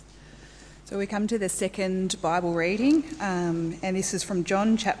So we come to the second Bible reading, and this is from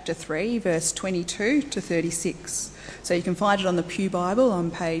John chapter 3, verse 22 to 36. So you can find it on the Pew Bible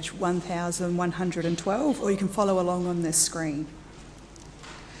on page 1112, or you can follow along on this screen.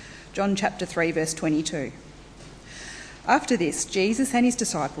 John chapter 3, verse 22. After this, Jesus and his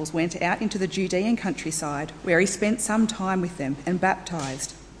disciples went out into the Judean countryside, where he spent some time with them and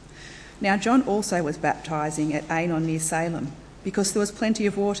baptised. Now John also was baptising at Aenon near Salem, because there was plenty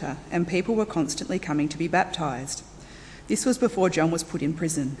of water, and people were constantly coming to be baptised. This was before John was put in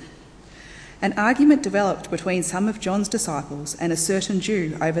prison. An argument developed between some of John's disciples and a certain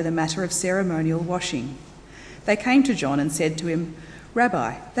Jew over the matter of ceremonial washing. They came to John and said to him,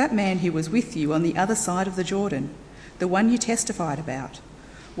 "Rabbi, that man who was with you on the other side of the Jordan, the one you testified about,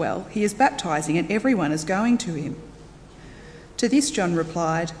 well, he is baptising and everyone is going to him." To this John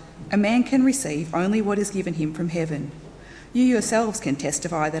replied, "A man can receive only what is given him from heaven. You yourselves can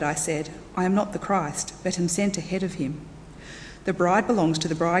testify that I said, 'I am not the Christ, but am sent ahead of him.' The bride belongs to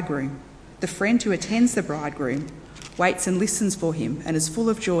the bridegroom. The friend who attends the bridegroom waits and listens for him and is full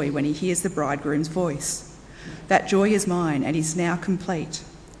of joy when he hears the bridegroom's voice. That joy is mine and is now complete.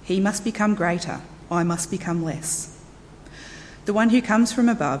 He must become greater, I must become less. The one who comes from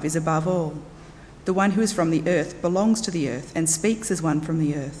above is above all. The one who is from the earth belongs to the earth and speaks as one from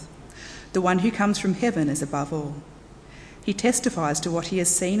the earth. The one who comes from heaven is above all. He testifies to what he has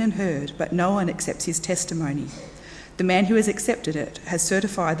seen and heard, but no one accepts his testimony. The man who has accepted it has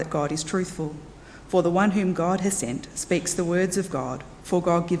certified that God is truthful. For the one whom God has sent speaks the words of God, for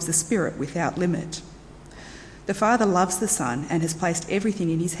God gives the Spirit without limit. The Father loves the Son and has placed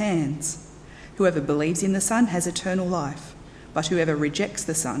everything in his hands. Whoever believes in the Son has eternal life, but whoever rejects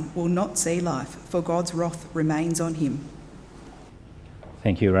the Son will not see life, for God's wrath remains on him."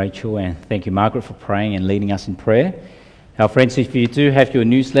 Thank you, Rachel, and thank you, Margaret, for praying and leading us in prayer. Now, friends, if you do have your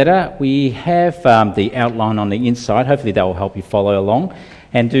newsletter, we have the outline on the inside. Hopefully that will help you follow along.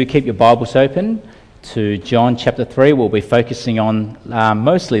 And do keep your Bibles open to John chapter 3. We'll be focusing on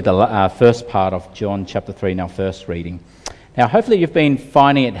mostly the first part of John chapter 3 in our first reading. Now, hopefully you've been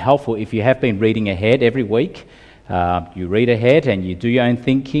finding it helpful if you have been reading ahead every week. You read ahead and you do your own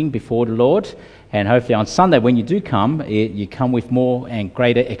thinking before the Lord. And hopefully on Sunday, when you do come, you come with more and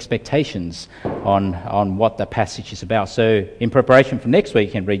greater expectations on what the passage is about. So in preparation for next week,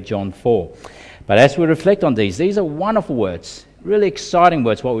 you can read John 4. But as we reflect on these are wonderful words, really exciting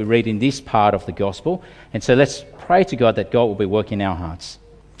words, what we read in this part of the gospel. And so let's pray to God that God will be working in our hearts.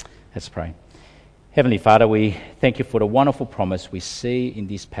 Let's pray. Heavenly Father, we thank you for the wonderful promise we see in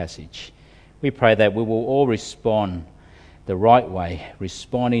this passage. We pray that we will all respond the right way,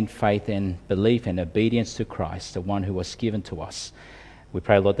 respond in faith and belief and obedience to Christ, the one who was given to us. We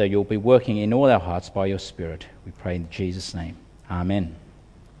pray, Lord, that you'll be working in all our hearts by your Spirit. We pray in Jesus' name. Amen.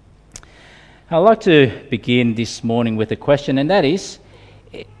 I'd like to begin this morning with a question, and that is,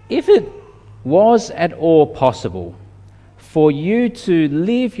 if it was at all possible for you to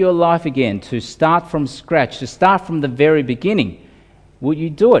live your life again, to start from scratch, to start from the very beginning, would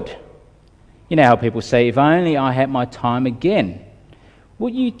you do it? You know how people say, if only I had my time again.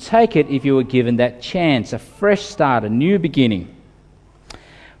 Would you take it if you were given that chance, a fresh start, a new beginning?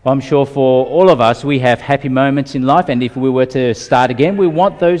 Well, I'm sure for all of us, we have happy moments in life, and if we were to start again, we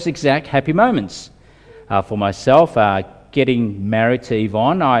want those exact happy moments. For myself, getting married to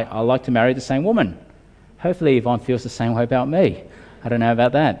Yvonne, I like to marry the same woman. Hopefully Yvonne feels the same way about me. I don't know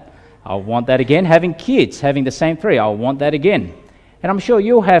about that. I want that again. Having kids, having the same three, I want that again. And I'm sure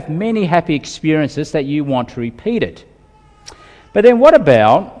you'll have many happy experiences that you want to repeat it. But then what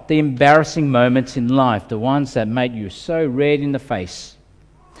about the embarrassing moments in life, the ones that made you so red in the face?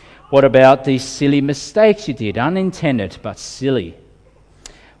 What about the silly mistakes you did, unintended but silly?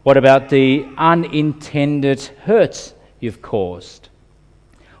 What about the unintended hurts you've caused?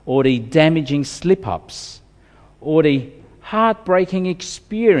 Or the damaging slip-ups? Or the heartbreaking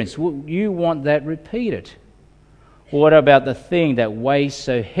experience? Will you want that repeated? What about the thing that weighs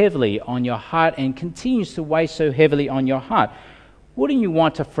so heavily on your heart and continues to weigh so heavily on your heart? Wouldn't you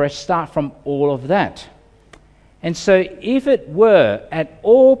want a fresh start from all of that? And so if it were at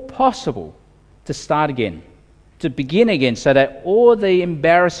all possible to start again, to begin again, so that all the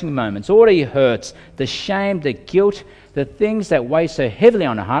embarrassing moments, all the hurts, the shame, the guilt, the things that weigh so heavily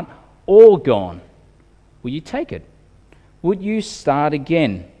on the heart, all gone, will you take it? Would you start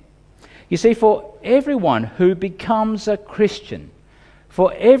again? You see, for everyone who becomes a Christian,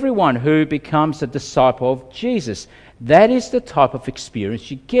 for everyone who becomes a disciple of Jesus, that is the type of experience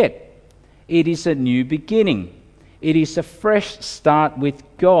you get. It is a new beginning. It is a fresh start with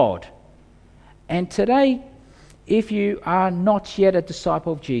God. And today, if you are not yet a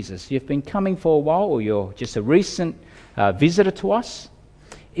disciple of Jesus, you've been coming for a while, or you're just a recent visitor to us,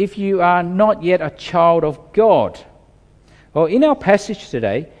 if you are not yet a child of God, well, in our passage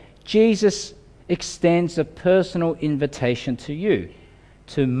today, Jesus extends a personal invitation to you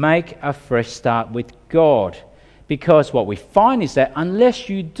to make a fresh start with God. Because what we find is that unless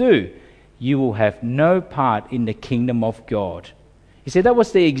you do, you will have no part in the kingdom of God. You see, that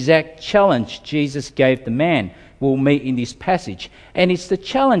was the exact challenge Jesus gave the man we'll meet in this passage. And it's the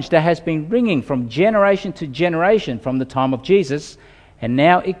challenge that has been ringing from generation to generation from the time of Jesus. And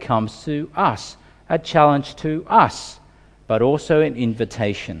now it comes to us, a challenge to us, but also an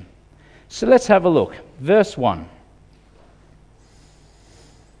invitation. So let's have a look. Verse 1.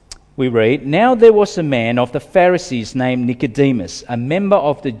 We read, "Now there was a man of the Pharisees named Nicodemus, a member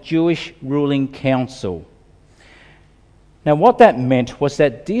of the Jewish ruling council." Now what that meant was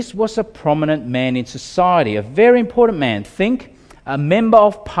that this was a prominent man in society, a very important man. Think a member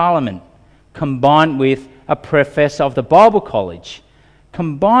of parliament combined with a professor of the Bible college,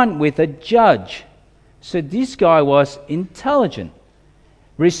 combined with a judge. So this guy was intelligent,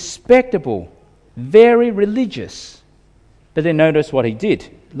 respectable, very religious. But then notice what he did.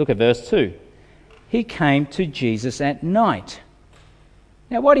 Look at verse 2. He came to Jesus at night.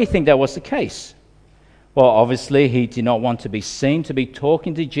 Now why do you think that was the case? Well, obviously he did not want to be seen to be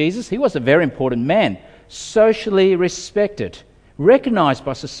talking to Jesus. He was a very important man, socially respected, recognized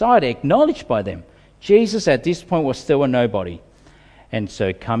by society, acknowledged by them. Jesus at this point was still a nobody. And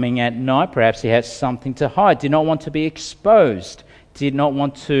so coming at night, perhaps he had something to hide, did not want to be exposed, did not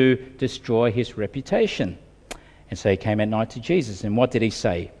want to destroy his reputation. And so he came at night to Jesus. And what did he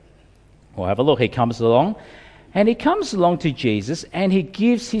say? Well, have a look. He comes along to Jesus, and he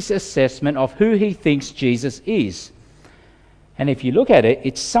gives his assessment of who he thinks Jesus is. And if you look at it,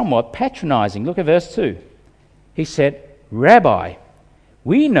 it's somewhat patronizing. Look at verse 2. He said, "Rabbi,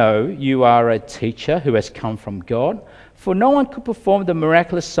 we know you are a teacher who has come from God, for no one could perform the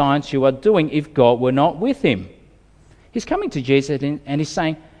miraculous signs you are doing if God were not with him." He's coming to Jesus and he's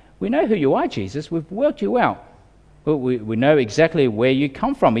saying, "We know who you are, Jesus. We've worked you out. We know exactly where you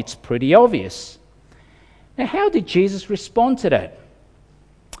come from. It's pretty obvious." Now, how did Jesus respond to that?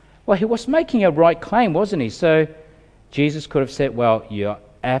 Well, he was making a right claim, wasn't he? So Jesus could have said, "Well, you're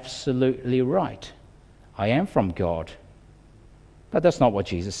absolutely right. I am from God." But that's not what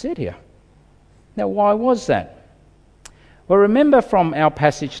Jesus said here. Now, why was that? Well, remember from our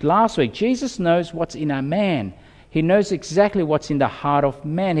passage last week, Jesus knows what's in a man. He knows exactly what's in the heart of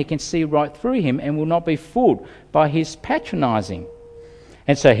man. He can see right through him and will not be fooled by his patronizing.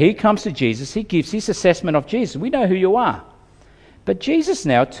 And so he comes to Jesus. He gives his assessment of Jesus. "We know who you are." But Jesus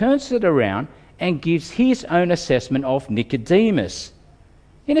now turns it around and gives his own assessment of Nicodemus.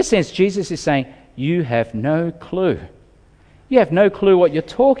 In a sense, Jesus is saying, "You have no clue. You have no clue what you're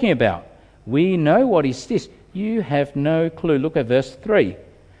talking about. We know what is this. You have no clue." Look at verse 3.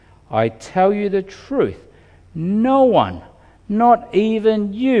 "I tell you the truth. No one, not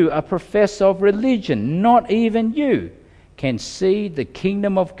even you, a professor of religion, not even you, can see the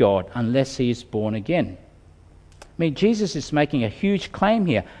kingdom of God unless he is born again." I mean, Jesus is making a huge claim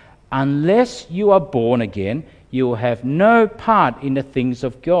here. Unless you are born again, you will have no part in the things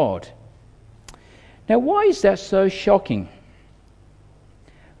of God. Now, why is that so shocking?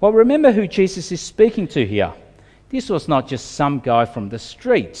 Well, remember who Jesus is speaking to here. This was not just some guy from the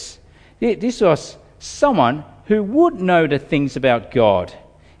streets. This was someone who would know the things about God.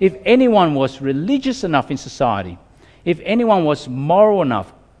 If anyone was religious enough in society, if anyone was moral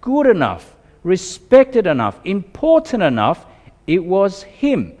enough, good enough, respected enough, important enough, it was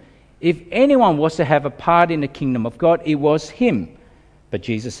him. If anyone was to have a part in the kingdom of God, it was him. But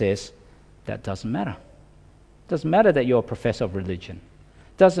Jesus says, that doesn't matter. It doesn't matter that you're a professor of religion.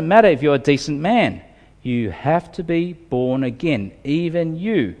 It doesn't matter if you're a decent man. You have to be born again, even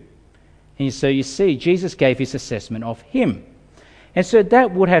you. And so you see, Jesus gave his assessment of him. And so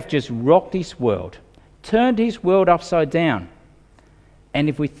that would have just rocked his world, turned his world upside down. And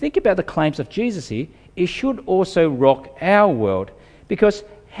if we think about the claims of Jesus here, it should also rock our world. Because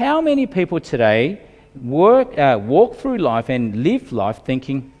how many people today walk through life and live life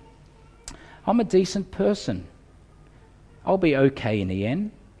thinking, "I'm a decent person. I'll be okay in the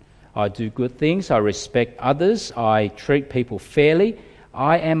end. I do good things. I respect others. I treat people fairly.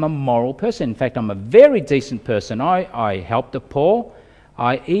 I am a moral person. In fact, I'm a very decent person. I help the poor.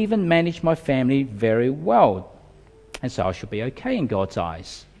 I even manage my family very well. And so I should be okay in God's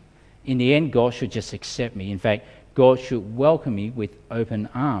eyes. In the end, God should just accept me. In fact, God should welcome me with open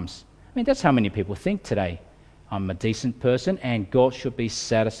arms." I mean, that's how many people think today. I'm a decent person and God should be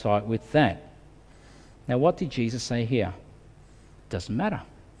satisfied with that. Now, what did Jesus say here? Doesn't matter.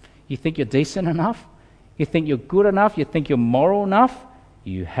 You think you're decent enough? You think you're good enough? You think you're moral enough?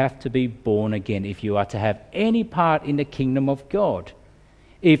 You have to be born again if you are to have any part in the kingdom of God.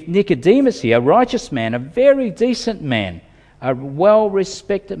 If Nicodemus here, a righteous man, a very decent man, a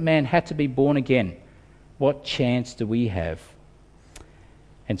well-respected man, had to be born again, what chance do we have?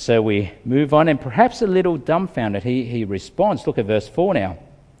 And so we move on, and perhaps a little dumbfounded, he responds. Look at verse 4 now.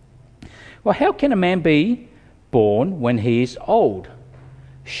 Well, how can a man be born when he is old?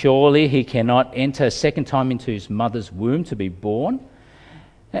 Surely he cannot enter a second time into his mother's womb to be born.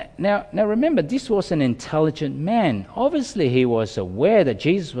 Now remember, this was an intelligent man. Obviously, he was aware that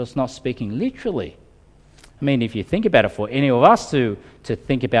Jesus was not speaking literally. I mean, if you think about it, for any of us to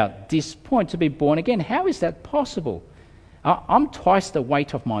think about this point, to be born again, how is that possible? I'm twice the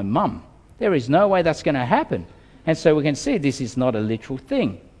weight of my mum. There is no way that's going to happen. And so we can see this is not a literal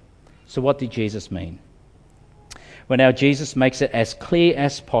thing. So what did Jesus mean? Well, now Jesus makes it as clear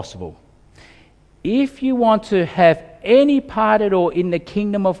as possible. If you want to have any part at all in the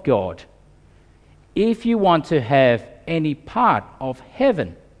kingdom of God, if you want to have any part of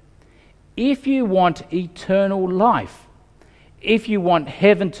heaven, if you want eternal life, if you want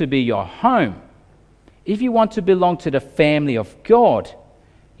heaven to be your home, if you want to belong to the family of God,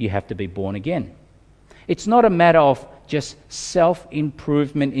 you have to be born again. It's not a matter of just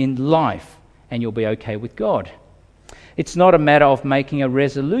self-improvement in life and you'll be okay with God. It's not a matter of making a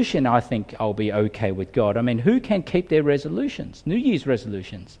resolution, I think I'll be okay with God. I mean, who can keep their resolutions? New Year's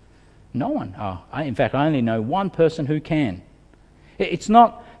resolutions? No one. In fact, I only know one person who can. It's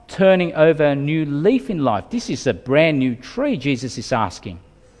not turning over a new leaf in life. This is a brand new tree, Jesus is asking.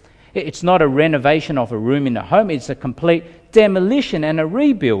 It's not a renovation of a room in the home. It's a complete demolition and a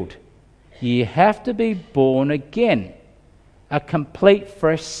rebuild. You have to be born again. A complete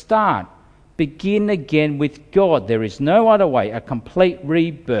fresh start. Begin again with God. There is no other way. A complete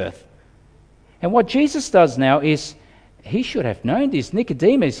rebirth. And what Jesus does now is, he should have known this.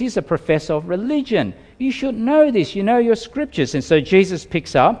 Nicodemus, he's a professor of religion. You should know this. You know your scriptures. And so Jesus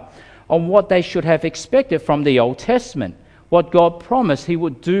picks up on what they should have expected from the Old Testament. What God promised he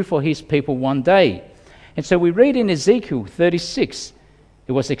would do for his people one day. And so we read in Ezekiel 36,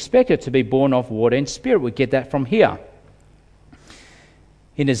 it was expected to be born of water and spirit. We get that from here.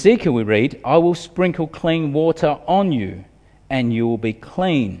 In Ezekiel we read, I will sprinkle clean water on you, and you will be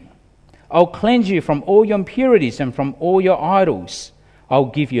clean. I'll cleanse you from all your impurities and from all your idols. I'll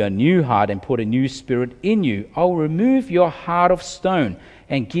give you a new heart and put a new spirit in you. I'll remove your heart of stone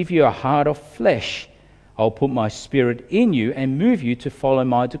and give you a heart of flesh. I'll put my spirit in you and move you to follow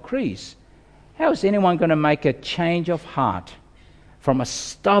my decrees. How is anyone going to make a change of heart from a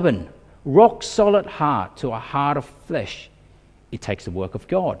stubborn, rock-solid heart to a heart of flesh? It takes the work of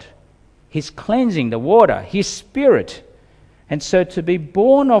God. His cleansing, the water, His Spirit. And so to be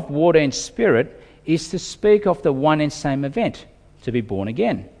born of water and Spirit is to speak of the one and same event, to be born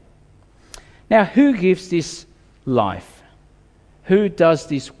again. Now, who gives this life? Who does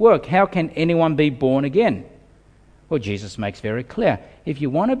this work? How can anyone be born again? Well, Jesus makes very clear. If you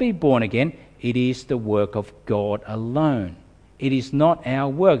want to be born again, it is the work of God alone. It is not our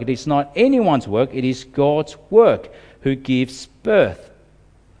work. It is not anyone's work. It is God's work who gives birth.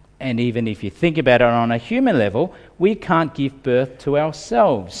 And even if you think about it on a human level, we can't give birth to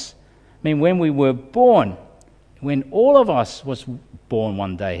ourselves. I mean, when we were born, when all of us was born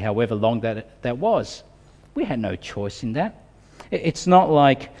one day, however long that was, we had no choice in that. It's not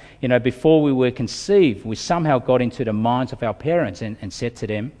like, before we were conceived, we somehow got into the minds of our parents and said to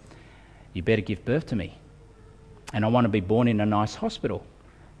them, you better give birth to me. And I want to be born in a nice hospital.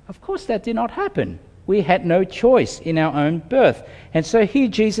 Of course, that did not happen. We had no choice in our own birth. And so here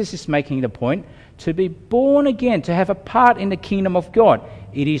Jesus is making the point, to be born again, to have a part in the kingdom of God.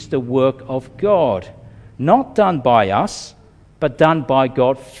 It is the work of God, not done by us, but done by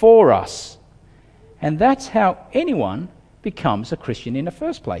God for us. And that's how anyone becomes a Christian in the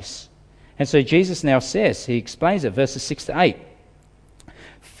first place. And so Jesus now says, he explains it, verses 6 to 8.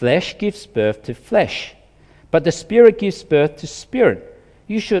 Flesh gives birth to flesh, but the Spirit gives birth to spirit.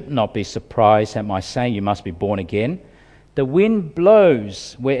 You should not be surprised at my saying you must be born again. The wind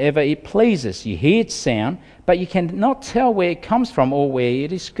blows wherever it pleases. You hear its sound, but you cannot tell where it comes from or where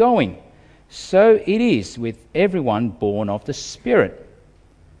it is going. So it is with everyone born of the Spirit.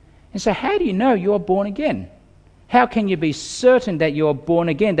 And so how do you know you are born again? How can you be certain that you are born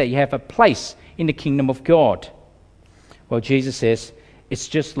again, that you have a place in the kingdom of God? Well, Jesus says, it's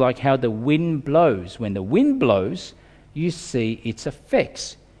just like how the wind blows. When the wind blows, you see its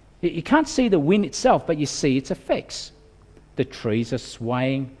effects. You can't see the wind itself, but you see its effects. The trees are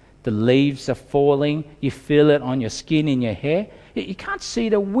swaying, The leaves are falling. You feel it on your skin, in your hair. You can't see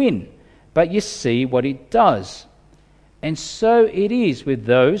the wind, but you see what it does. And so it is with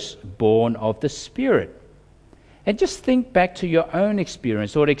those born of the Spirit. And just think back to your own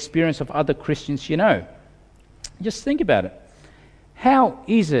experience or the experience of other Christians you know. Just think about it. How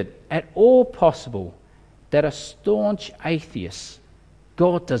is it at all possible that a staunch atheist,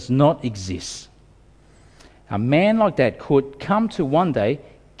 God does not exist? A man like that could come to one day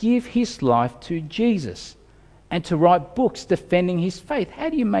give his life to Jesus and to write books defending his faith. How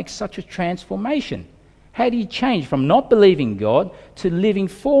do you make such a transformation? How do you change from not believing God to living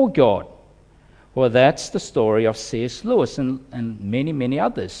for God? Well, that's the story of C.S. Lewis and many, many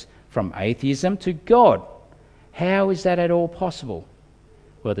others, from atheism to God. How is that at all possible?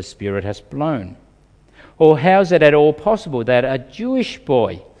 Well, the Spirit has blown. Or how is it at all possible that a Jewish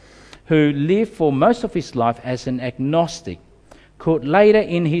boy who lived for most of his life as an agnostic could later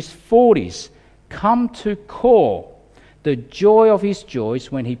in his 40s come to call the joy of his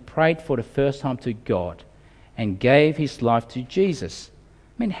joys when he prayed for the first time to God and gave his life to Jesus?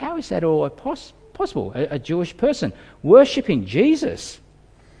 I mean, how is that all possible? A Jewish person worshipping Jesus?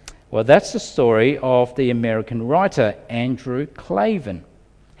 Well, that's the story of the American writer Andrew Klavan.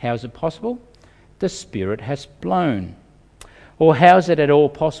 How is it possible? The Spirit has blown. Or how is it at all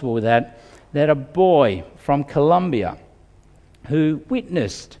possible that a boy from Colombia who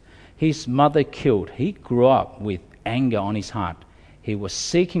witnessed his mother killed, he grew up with anger on his heart. He was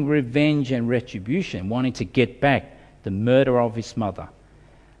seeking revenge and retribution, wanting to get back the murder of his mother.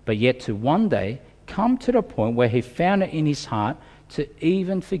 But yet to one day come to the point where he found it in his heart to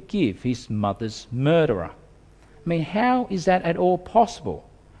even forgive his mother's murderer. I mean, how is that at all possible?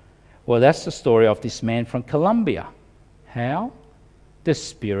 Well, that's the story of this man from Colombia. How? The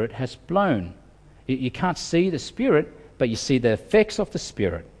Spirit has blown. You can't see the Spirit, but you see the effects of the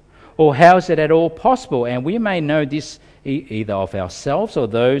Spirit. Or how is it at all possible? And we may know this either of ourselves or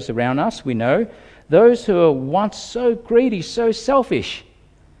those around us. We know those who were once so greedy, so selfish,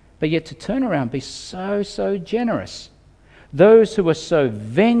 but yet to turn around and be so generous. Those who were so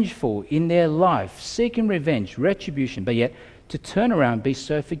vengeful in their life, seeking revenge, retribution, but yet to turn around and be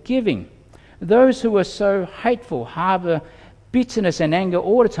so forgiving. Those who were so hateful, harbor bitterness and anger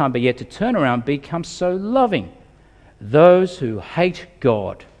all the time, but yet to turn around and become so loving. Those who hate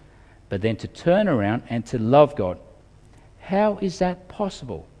God, but then to turn around and to love God. How is that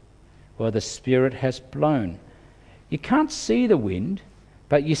possible? Well, the Spirit has blown. You can't see the wind,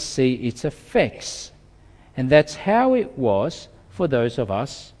 but you see its effects. And that's how it was for those of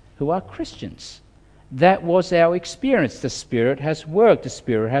us who are Christians. That was our experience. The Spirit has worked. The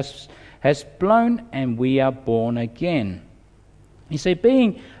Spirit has blown, and we are born again. You see,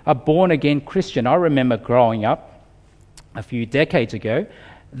 being a born-again Christian, I remember growing up a few decades ago,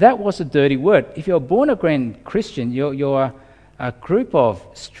 that was a dirty word. If you're a born-again Christian, you're a group of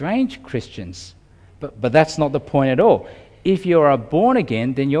strange Christians. But that's not the point at all. If you're a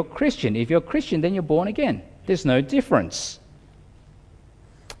born-again, then you're Christian. If you're Christian, then you're born again. There's no difference.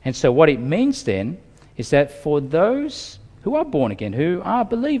 And so what it means then is that for those who are born again, who are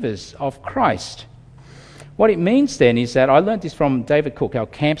believers of Christ, what it means then is that, I learned this from David Cook, our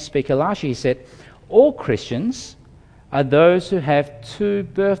camp speaker last year. He said, all Christians are those who have two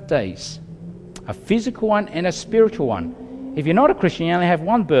birthdays, a physical one and a spiritual one. If you're not a Christian, you only have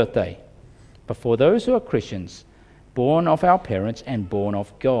one birthday. But for those who are Christians, born of our parents and born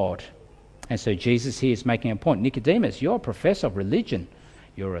of God. And so Jesus here is making a point. Nicodemus, you're a professor of religion.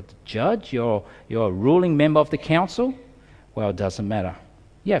 You're a judge. You're a ruling member of the council. Well, it doesn't matter.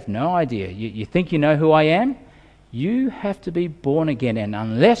 You have no idea. You think you know who I am? You have to be born again. And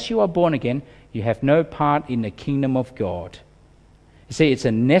unless you are born again, you have no part in the kingdom of God. You see, it's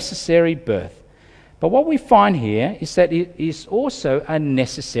a necessary birth. But what we find here is that it is also a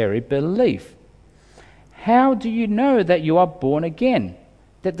necessary belief. How do you know that you are born again?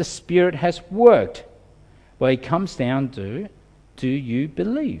 That the Spirit has worked? Well, it comes down to, do you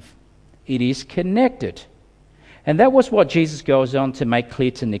believe? It is connected. And that was what Jesus goes on to make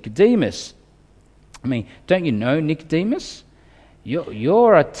clear to Nicodemus. I mean, don't you know Nicodemus?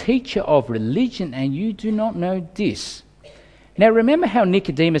 You're a teacher of religion and you do not know this. Now remember how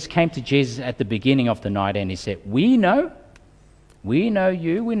Nicodemus came to Jesus at the beginning of the night and he said, we know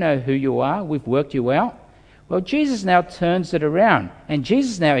you, we know who you are, we've worked you out. Well, Jesus now turns it around and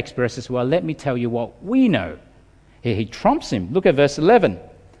Jesus now expresses, well, let me tell you what we know. He trumps him. Look at verse 11.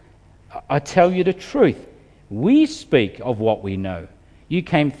 I tell you the truth. We speak of what we know. You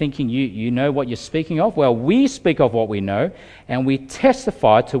came thinking you know what you're speaking of. Well, we speak of what we know, and we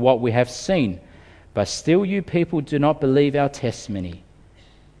testify to what we have seen. But still you people do not believe our testimony.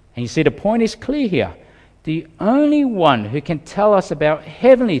 And you see, the point is clear here. The only one who can tell us about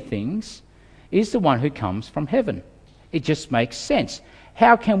heavenly things is the one who comes from heaven. It just makes sense.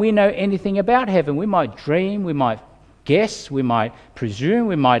 How can we know anything about heaven? We might dream, we might guess, we might presume,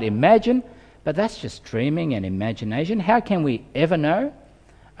 we might imagine, but that's just dreaming and imagination. How can we ever know?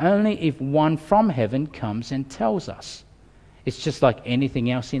 Only if one from heaven comes and tells us. It's just like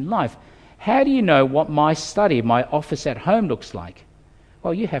anything else in life. How do you know what my study, my office at home looks like?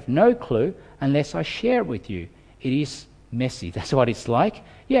 Well, you have no clue unless I share it with you. It is messy. That's what it's like.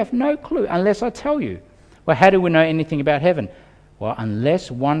 You have no clue unless I tell you. Well, how do we know anything about heaven? Well, unless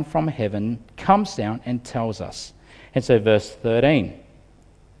one from heaven comes down and tells us. And so verse 13.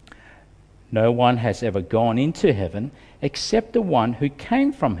 No one has ever gone into heaven except the one who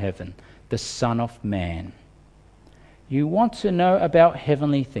came from heaven, the Son of Man. You want to know about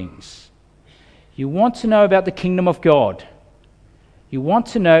heavenly things. You want to know about the kingdom of God. You want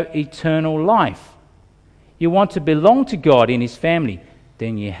to know eternal life. You want to belong to God in his family.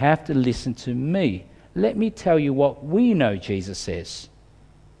 Then you have to listen to me. Let me tell you what we know, Jesus says.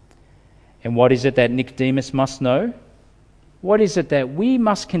 And what is it that Nicodemus must know? What is it that we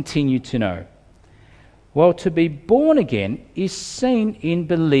must continue to know? Well, to be born again is seen in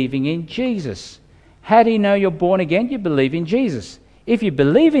believing in Jesus. How do you know you're born again? You believe in Jesus. If you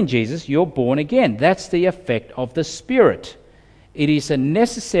believe in Jesus, you're born again. That's the effect of the Spirit. It is a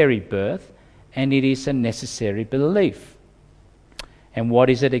necessary birth, and it is a necessary belief. And what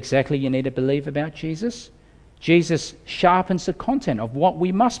is it exactly you need to believe about Jesus? Jesus sharpens the content of what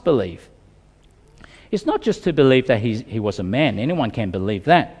we must believe. It's not just to believe that he was a man. Anyone can believe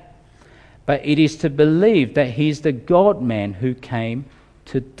that. But it is to believe that he's the God-man who came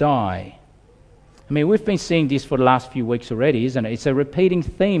to die. I mean, we've been seeing this for the last few weeks already, isn't it? It's a repeating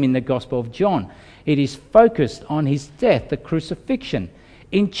theme in the Gospel of John. It is focused on his death, the crucifixion.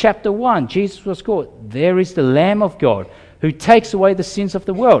 In chapter 1, Jesus was called, "There is the Lamb of God who takes away the sins of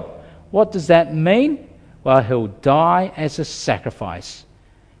the world." What does that mean? Well, he'll die as a sacrifice.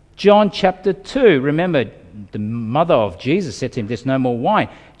 John chapter 2, remember, the mother of Jesus said to him, "There's no more wine."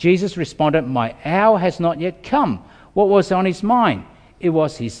 Jesus responded, "My hour has not yet come." What was on his mind? It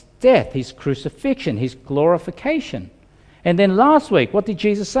was his death, his crucifixion, his glorification. And then last week, what did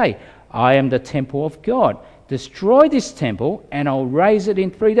Jesus say? "I am the temple of God. Destroy this temple and I'll raise it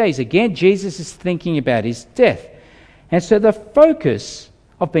in 3 days." Again, Jesus is thinking about his death. And so the focus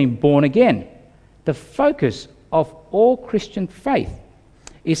of being born again, the focus of all Christian faith,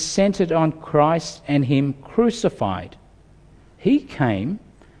 is centered on Christ and him crucified. He came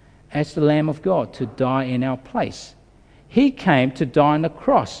as the Lamb of God to die in our place. He came to die on the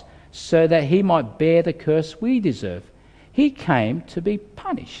cross so that he might bear the curse we deserve. He came to be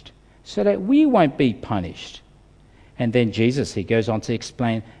punished so that we won't be punished. And then Jesus, he goes on to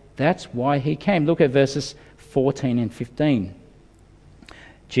explain that's why he came. Look at verses 14 and 15.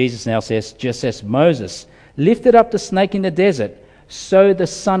 Jesus now says, "Just as Moses lifted up the snake in the desert, so the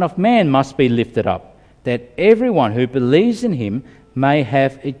Son of Man must be lifted up, that everyone who believes in him may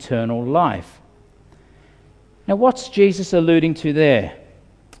have eternal life." Now, what's Jesus alluding to there?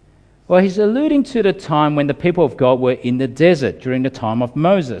 Well, he's alluding to the time when the people of God were in the desert during the time of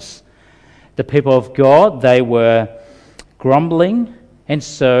Moses. The people of God, they were grumbling, and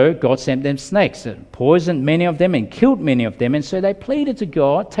so God sent them snakes that poisoned many of them and killed many of them. And so they pleaded to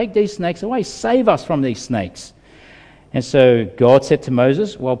God, "Take these snakes away, save us from these snakes." And so God said to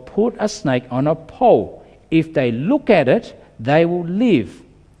Moses, "Well, put a snake on a pole. If they look at it, they will live."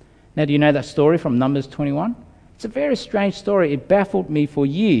 Now, do you know that story from Numbers 21? It's a very strange story. It baffled me for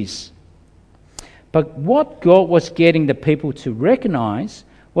years. But what God was getting the people to recognize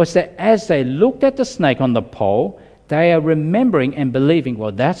was that as they looked at the snake on the pole, they are remembering and believing,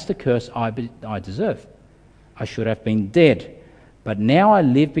 well, that's the curse I deserve. I should have been dead. But now I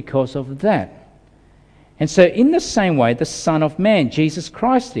live because of that. And so in the same way, the Son of Man, Jesus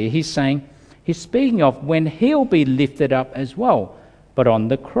Christ here, he's speaking of when he'll be lifted up as well, but on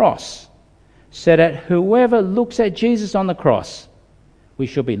the cross. So that whoever looks at Jesus on the cross, we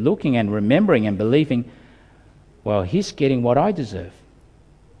should be looking and remembering and believing, well, he's getting what I deserve.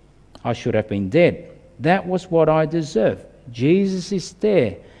 I should have been dead. That was what I deserve. Jesus is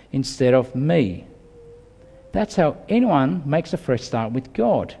there instead of me. That's how anyone makes a fresh start with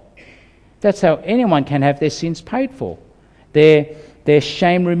God. That's how anyone can have their sins paid for, their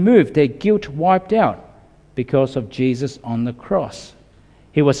shame removed, their guilt wiped out because of Jesus on the cross.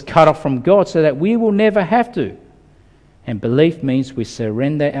 He was cut off from God so that we will never have to. And belief means we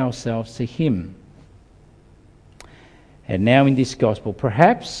surrender ourselves to him. And now in this gospel,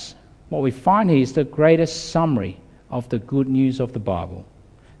 perhaps what we find here is the greatest summary of the good news of the Bible.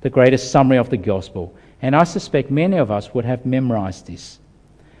 the greatest summary of the gospel. And I suspect many of us would have memorized this.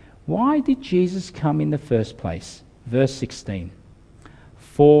 Why did Jesus come in the first place? Verse 16.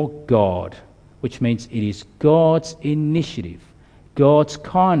 For God, which means it is God's initiative, God's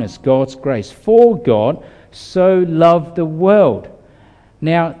kindness, God's grace. For God so loved the world.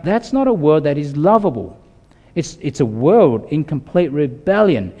 Now, that's not a world that is lovable. It's a world in complete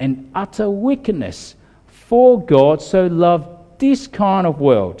rebellion and utter wickedness. For God so loved this kind of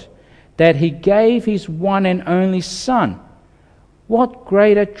world that he gave his one and only Son. What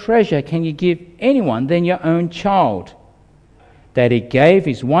greater treasure can you give anyone than your own child? That he gave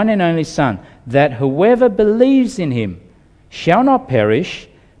his one and only Son, that whoever believes in him shall not perish,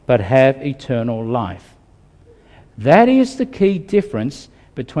 but have eternal life. That is the key difference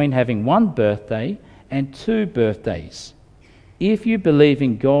between having one birthday and 2 birthdays. If you believe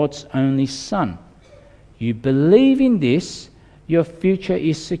in God's only Son, you believe in this, your future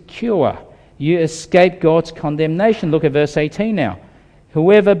is secure. You escape God's condemnation. Look at verse 18 now.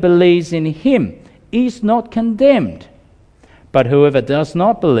 Whoever believes in him is not condemned, but whoever does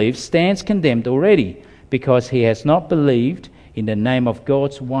not believe stands condemned already, because he has not believed in the name of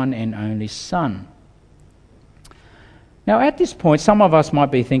God's one and only Son. Now, at this point, some of us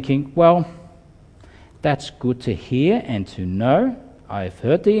might be thinking, well, that's good to hear and to know. I've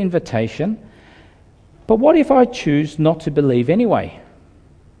heard the invitation. But what if I choose not to believe anyway?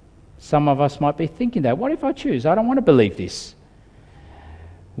 Some of us might be thinking that. What if I choose? I don't want to believe this.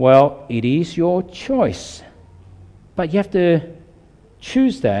 Well, it is your choice. But you have to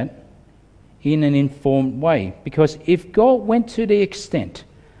choose that in an informed way. Because if God went to the extent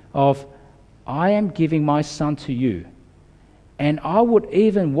of, I am giving my Son to you, and I would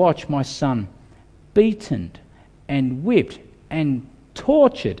even watch my Son beaten and whipped and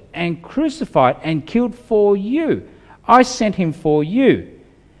tortured and crucified and killed for you. I sent him for you.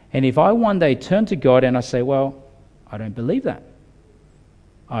 And if I one day turn to God and I say, well, I don't believe that.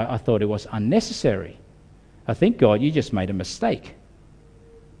 I thought it was unnecessary. I think, God, you just made a mistake.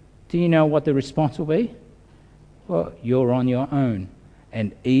 Do you know what the response will be? Well, you're on your own.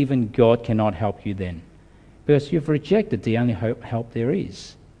 And even God cannot help you then, because you've rejected the only help there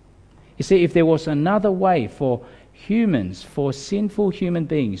is. You see, if there was another way for humans, for sinful human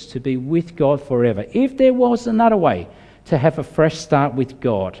beings to be with God forever, if there was another way to have a fresh start with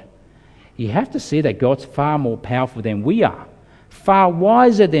God, you have to see that God's far more powerful than we are, far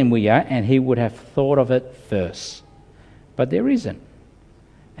wiser than we are, and he would have thought of it first. But there isn't.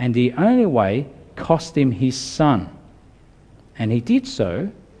 And the only way cost him his Son. And he did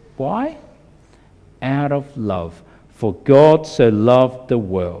so. Why? Out of love. For God so loved the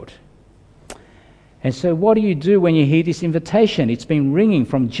world. And so what do you do when you hear this invitation? It's been ringing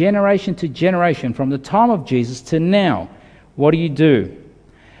from generation to generation, from the time of Jesus to now. What do?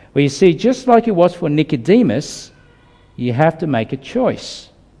 Well, you see, just like it was for Nicodemus, you have to make a choice.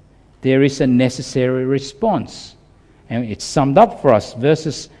 There is a necessary response. And it's summed up for us,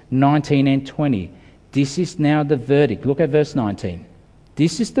 verses 19 and 20. This is now the verdict. Look at verse 19.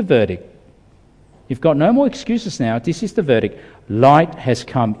 This is the verdict. You've got no more excuses now. This is the verdict. Light has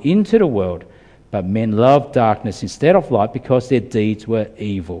come into the world, but men love darkness instead of light because their deeds were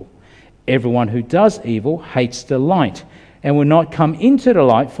evil. Everyone who does evil hates the light and will not come into the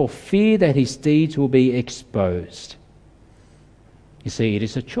light for fear that his deeds will be exposed. You see, it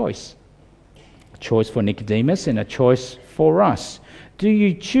is a choice. A choice for Nicodemus and a choice for us. Do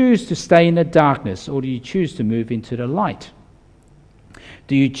you choose to stay in the darkness, or do you choose to move into the light?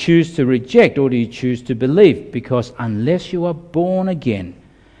 Do you choose to reject, or do you choose to believe? Because unless you are born again,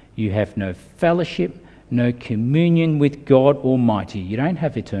 you have no fellowship, no communion with God Almighty. You don't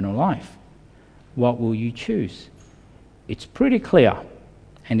have eternal life. What will you choose? It's pretty clear,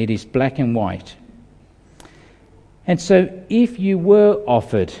 and it is black and white. And so if you were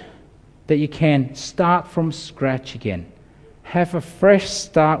offered that you can start from scratch again, have a fresh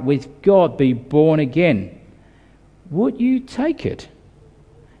start with God, be born again, would you take it?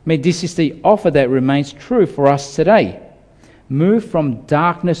 I mean, this is the offer that remains true for us today. Move from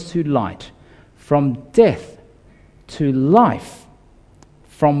darkness to light, from death to life,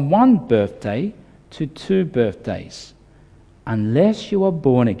 from one birthday to 2 birthdays. Unless you are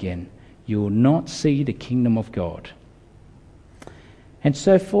born again, you will not see the kingdom of God. And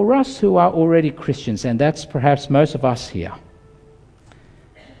so for us who are already Christians, and that's perhaps most of us here,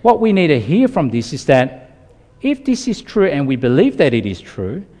 what we need to hear from this is that if this is true and we believe that it is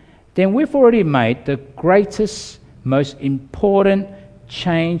true, then we've already made the greatest, most important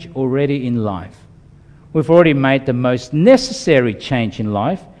change already in life. We've already made the most necessary change in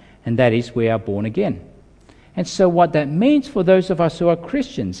life, and that is we are born again. And so what that means for those of us who are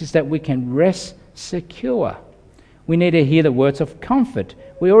Christians is that we can rest secure. We need to hear the words of comfort.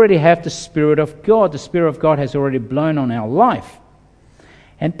 We already have the Spirit of God. The Spirit of God has already blown on our life.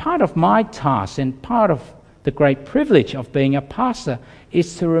 And part of my task and part of the great privilege of being a pastor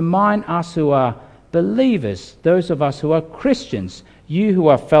is to remind us who are believers, those of us who are Christians, you who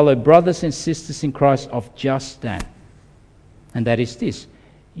are fellow brothers and sisters in Christ, of just that. And that is this: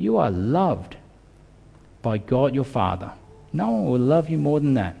 you are loved by God your Father. No one will love you more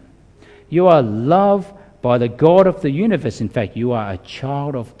than that. You are loved by the God of the universe. In fact, you are a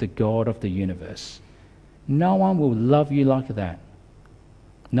child of the God of the universe. No one will love you like that.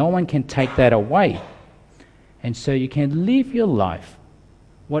 No one can take that away. And so you can live your life,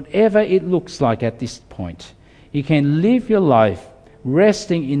 whatever it looks like at this point. You can live your life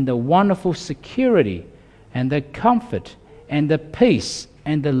resting in the wonderful security and the comfort and the peace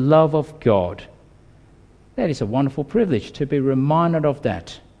and the love of God. That is a wonderful privilege to be reminded of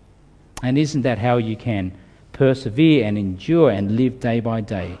that. And isn't that how you can persevere and endure and live day by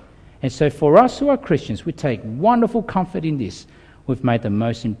day? And so for us who are Christians, we take wonderful comfort in this. We've made the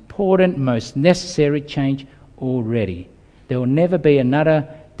most important, most necessary change already. There will never be another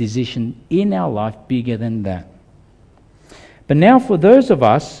decision in our life bigger than that. But now for those of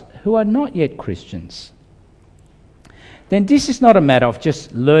us who are not yet Christians, then this is not a matter of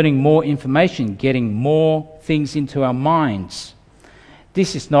just learning more information, getting more things into our minds.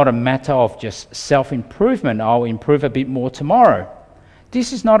 This is not a matter of just self-improvement. I'll improve a bit more tomorrow.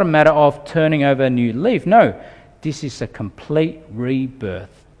 This is not a matter of turning over a new leaf. No, this is a complete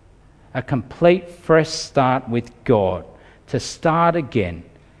rebirth, a complete fresh start with God, to start again.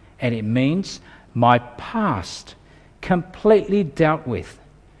 And it means my past completely dealt with.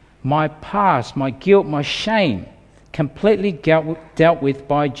 My past, my guilt, my shame, completely dealt with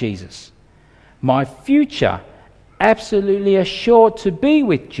by Jesus. My future, absolutely assured to be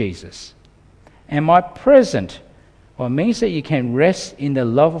with Jesus. And my present, well, it means that you can rest in the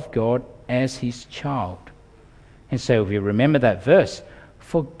love of God as his child. And so if you remember that verse,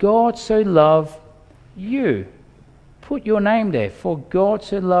 for God so loved you. Put your name there. For God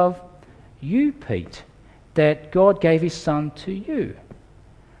so loved you, Pete, that God gave his son to you.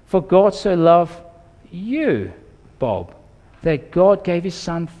 For God so loved you, Bob, that God gave his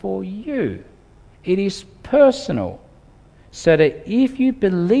son for you. It is personal, so that if you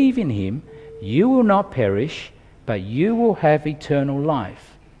believe in him, you will not perish, but you will have eternal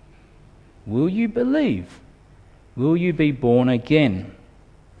life. Will you believe? Will you be born again?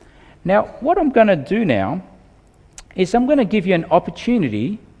 Now, what I'm going to do now is I'm going to give you an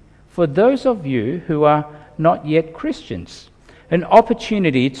opportunity for those of you who are not yet Christians, an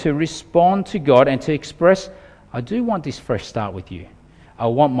opportunity to respond to God and to express, I do want this fresh start with you. I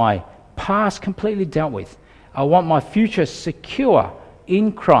want my past completely dealt with. I want my future secure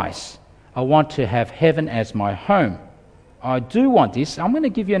in Christ. I want to have heaven as my home. I do want this. I'm going to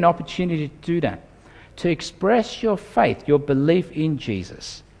give you an opportunity to do that, to express your faith, your belief in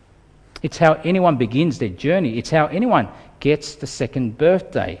Jesus. It's how anyone begins their journey. It's how anyone gets the second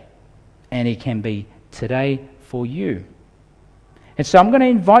birthday. And it can be today for you. And so I'm going to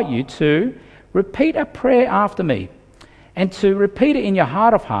invite you to repeat a prayer after me, and to repeat it in your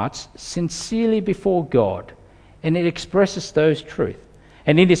heart of hearts, sincerely before God. And it expresses those truths.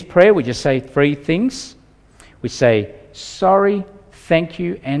 And in this prayer, we just say three things. We say, sorry, thank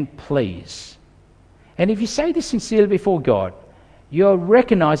you, and please. And if you say this sincerely before God, you're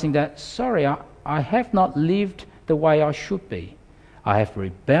recognizing that, sorry, I have not lived the way I should be. I have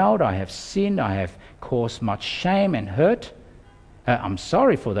rebelled, I have sinned, I have caused much shame and hurt. I'm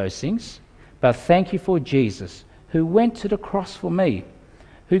sorry for those things, but thank you for Jesus, who went to the cross for me,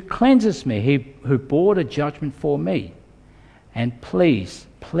 who cleanses me, who bore the judgment for me. And please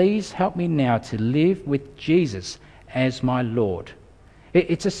help me now to live with Jesus as my Lord.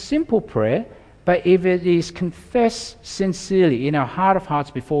 It's a simple prayer, but if it is confessed sincerely in our heart of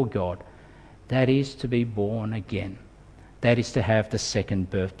hearts before God, that is to be born again. That is to have the second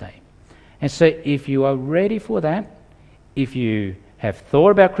birthday. And so if you are ready for that, if you have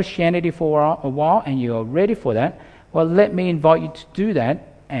thought about Christianity for a while and you are ready for that, well, let me invite you to do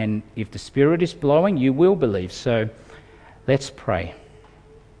that. And if the Spirit is blowing, you will believe. So let's pray.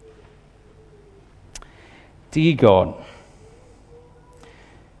 Dear God,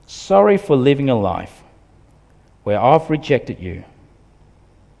 sorry for living a life where I've rejected you,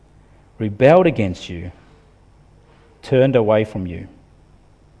 rebelled against you, turned away from you.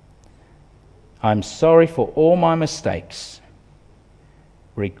 I'm sorry for all my mistakes,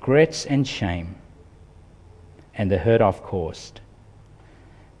 regrets and shame, and the hurt I've caused.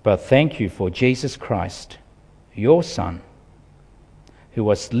 But thank you for Jesus Christ, your Son, who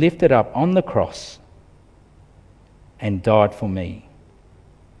was lifted up on the cross and died for me,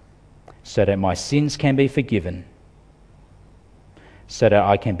 so that my sins can be forgiven, so that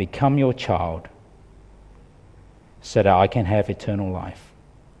I can become your child, so that I can have eternal life.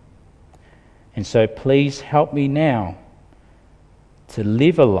 And so please help me now to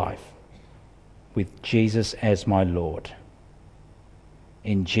live a life with Jesus as my Lord.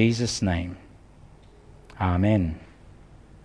 In Jesus' name, Amen.